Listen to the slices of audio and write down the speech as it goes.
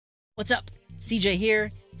What's up? CJ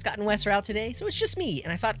here. Scott and Wes are out today, so it's just me,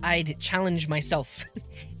 and I thought I'd challenge myself.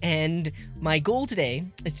 And my goal today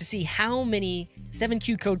is to see how many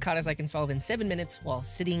 7Q code katas I can solve in 7 minutes while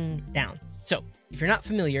sitting down. So, if you're not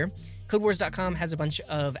familiar, codewars.com has a bunch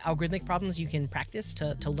of algorithmic problems you can practice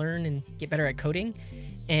to learn and get better at coding,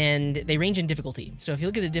 and they range in difficulty. So if you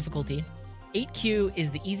look at the difficulty, 8Q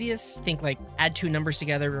is the easiest. Think like add two numbers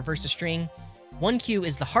together, reverse a string. 1Q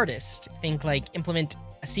is the hardest. Think like implement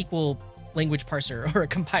a SQL language parser or a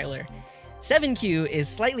compiler. 7Q is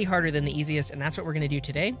slightly harder than the easiest, and that's what we're going to do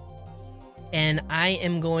today. And I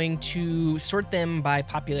am going to sort them by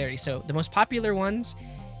popularity. So the most popular ones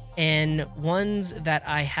and ones that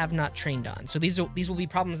I have not trained on. So these will be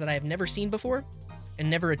problems that I have never seen before and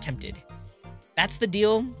never attempted. That's the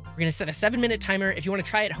deal. We're going to set a 7-minute timer. If you want to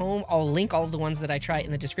try at home, I'll link all of the ones that I try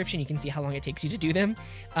in the description. You can see how long it takes you to do them.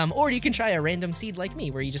 Or you can try a random seed like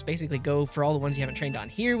me, where you just basically go for all the ones you haven't trained on.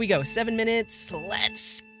 Here we go. 7 minutes.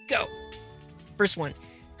 Let's go. First one,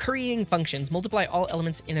 currying functions. Multiply all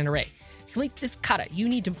elements in an array. To complete this kata, you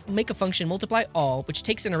need to make a function multiply all, which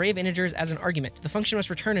takes an array of integers as an argument. The function must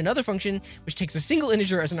return another function, which takes a single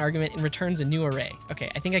integer as an argument and returns a new array.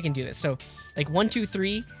 Okay, I think I can do this. So, like 1, 2,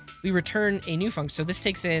 3, we return a new function. So this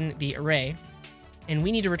takes in the array, and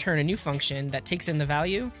we need to return a new function that takes in the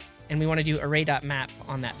value, and we want to do array.map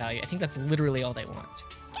on that value. I think that's literally all they want.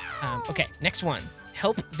 Okay, next one.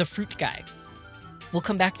 Help the fruit guy. We'll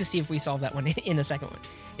come back to see if we solve that one in a second.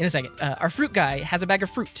 Our fruit guy has a bag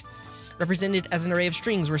of fruit, represented as an array of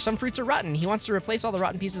strings where some fruits are rotten. He wants to replace all the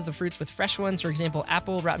rotten pieces of the fruits with fresh ones. For example,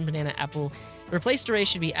 apple, rotten banana, apple. The replaced array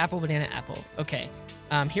should be apple, banana, apple. Okay.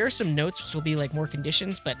 Here are some notes, which will be like more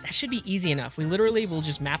conditions, but that should be easy enough. We literally will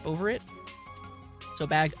just map over it. So a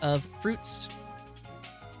bag of fruits.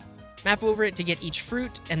 Map over it to get each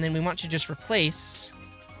fruit, and then we want to just replace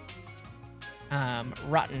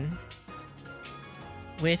rotten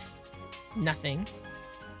with nothing.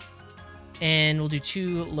 And we'll do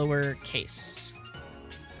 2 lowercase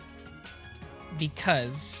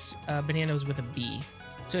because banana was with a B.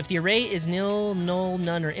 So if the array is nil, null,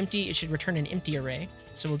 none, or empty, it should return an empty array.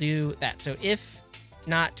 So we'll do that. So if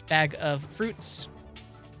not bag of fruits,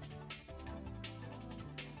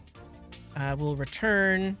 we'll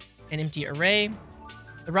return an empty array.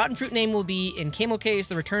 The rotten fruit name will be in camel case.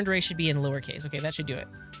 The returned array should be in lowercase. Okay, that should do it.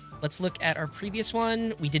 Let's look at our previous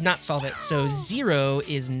one. We did not solve it. So 0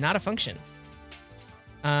 is not a function.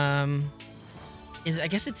 I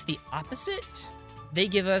guess it's the opposite. They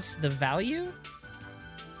give us the value,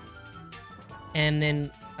 and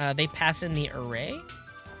then they pass in the array.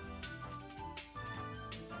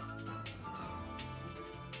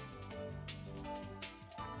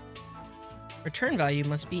 Return value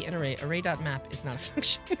must be an array. Array.map is not a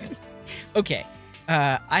function. Okay.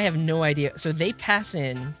 I have no idea. So they pass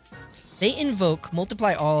in, they invoke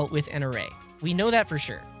multiply all with an array. We know that for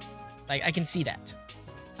sure. Like, I can see that.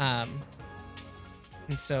 And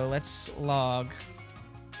so let's log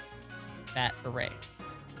that array.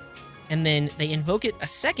 And then they invoke it a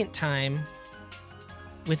second time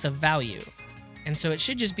with a value. And so it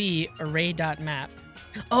should just be array.map.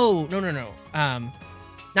 Oh, no.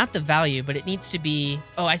 Not the value, but it needs to be...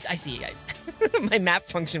 Oh, I see. My map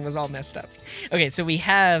function was all messed up. Okay, so we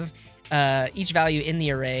have each value in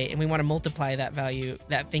the array, and we want to multiply that value,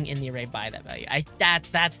 that thing in the array by that value.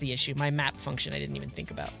 That's the issue. My map function I didn't even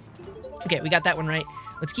think about. Okay, we got that one right.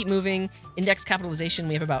 Let's keep moving. Index capitalization,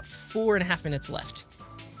 we have about 4.5 minutes left.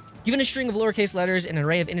 Given a string of lowercase letters and an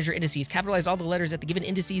array of integer indices, capitalize all the letters at the given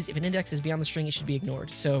indices. If an index is beyond the string, it should be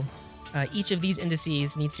ignored. So each of these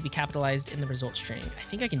indices needs to be capitalized in the result string. I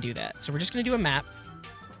think I can do that. So we're just going to do a map.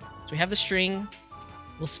 So we have the string.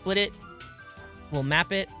 We'll split it. We'll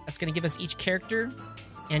map it. That's going to give us each character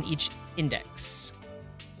and each index.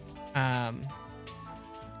 And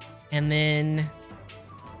then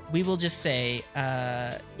we will just say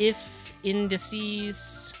if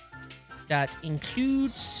indices dot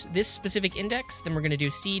includes this specific index, then we're going to do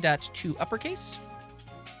c.to uppercase.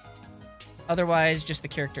 Otherwise, just the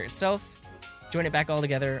character itself. Join it back all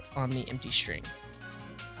together on the empty string.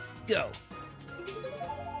 Go.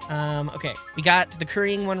 Okay, we got the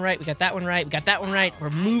currying one right. We got that one right. We got that one right. We're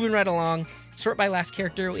moving right along. Sort by last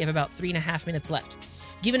character. We have about 3.5 minutes left.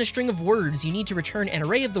 Given a string of words, you need to return an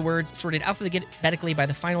array of the words sorted alphabetically by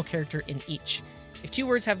the final character in each. If 2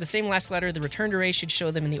 words have the same last letter, the returned array should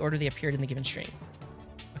show them in the order they appeared in the given string.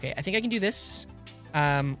 Okay, I think I can do this.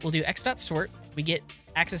 We'll do x.sort. We get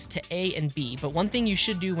access to A and B, but one thing you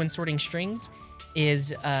should do when sorting strings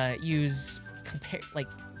is use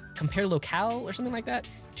compare locale or something like that.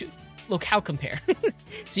 To locale compare.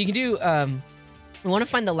 So you can do, we want to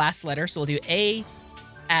find the last letter, so we'll do A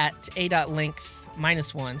at a.length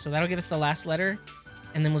 -1. So that'll give us the last letter.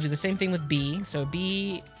 And then we'll do the same thing with b. So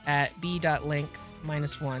b at b.length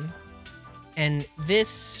 -1. And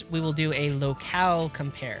this, we will do a locale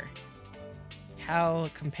compare. Locale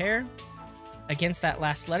compare against that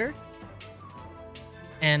last letter.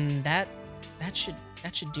 And that should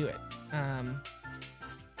do it.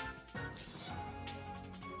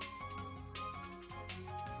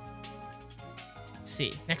 Let's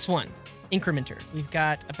see. Next one, incrementer. We've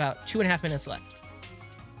got about 2.5 minutes left.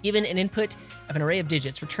 Given an input of an array of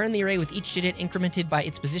digits, return the array with each digit incremented by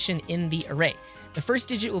its position in the array. The first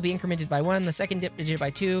digit will be incremented by 1, the second digit by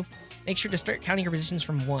 2. Make sure to start counting your positions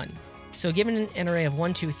from 1. So given an array of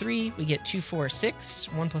 1, 2, 3, we get 2, 4, 6.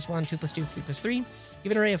 1 plus 1, 2 plus 2, 3 plus 3.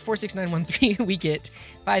 Given an array of 4, 6, 9, 1, 3, we get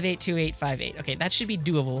 5, 8, 2, 8, 5, 8. Okay, that should be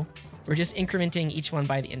doable. We're just incrementing each one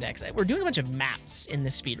by the index. We're doing a bunch of maps in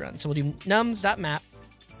this speedrun. So we'll do nums.map.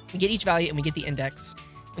 We get each value and we get the index.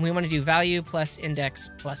 And we want to do value plus index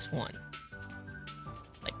plus 1.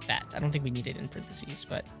 Like that. I don't think we need it in parentheses,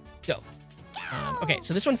 but go. Okay,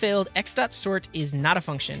 so this one failed. X.sort is not a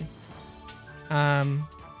function.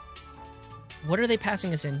 What are they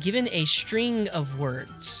passing us in? Given a string of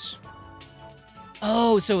words.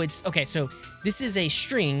 Oh, so it's... Okay, so this is a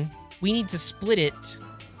string. We need to split it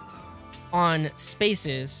on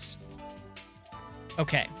spaces.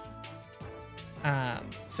 Okay.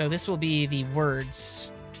 So this will be the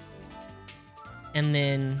words. And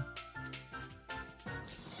then...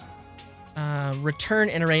 return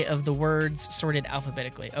an array of the words sorted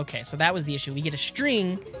alphabetically. Okay, so that was the issue. We get a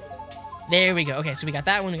string. There we go. Okay, so we got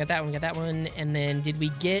that one, we got that one, we got that one. And then did we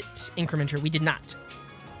get incrementer? We did not.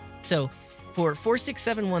 So for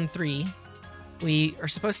 46713, we are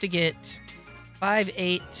supposed to get 5,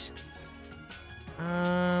 8.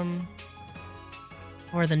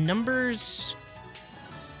 Are the numbers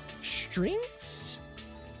strings?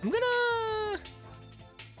 I'm gonna...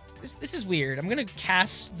 This is weird. I'm gonna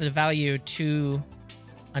cast the value to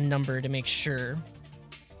a number to make sure.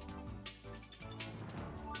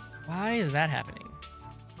 Why is that happening?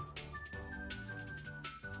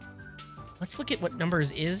 Let's look at what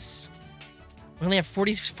numbers is. We only have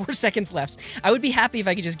 44 seconds left. I would be happy if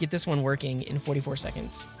I could just get this one working in 44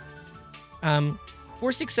 seconds.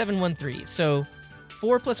 46713. So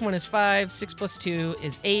 4 plus 1 is 5. 6 plus 2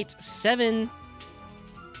 is 8. 7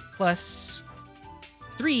 plus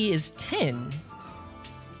 3 is 10.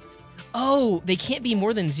 Oh, they can't be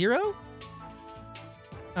more than 0?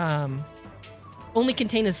 Only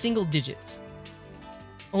contain a single digit.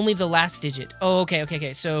 Only the last digit. Oh,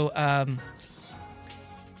 okay. So,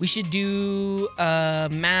 we should do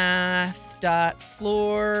math.floor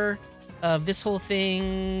of this whole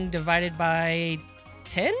thing divided by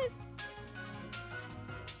 10?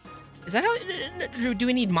 Is that how... Do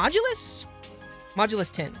we need modulus?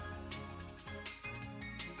 Modulus 10.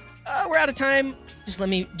 We're out of time. Just let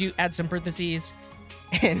me add some parentheses.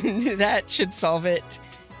 And that should solve it.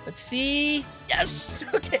 Let's see. Yes!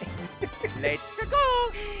 Okay. Let's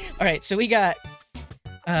go! Alright, so we got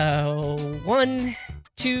 1,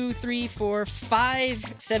 2, 3, 4, 5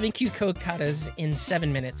 7Q code katas in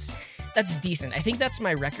 7 minutes. That's decent. I think that's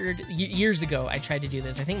my record. Years ago, I tried to do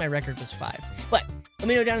this. I think my record was 5. But let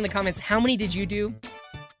me know down in the comments, how many did you do?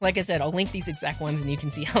 Like I said, I'll link these exact ones and you can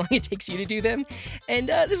see how long it takes you to do them. And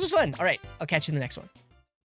this was fun. All right, I'll catch you in the next one.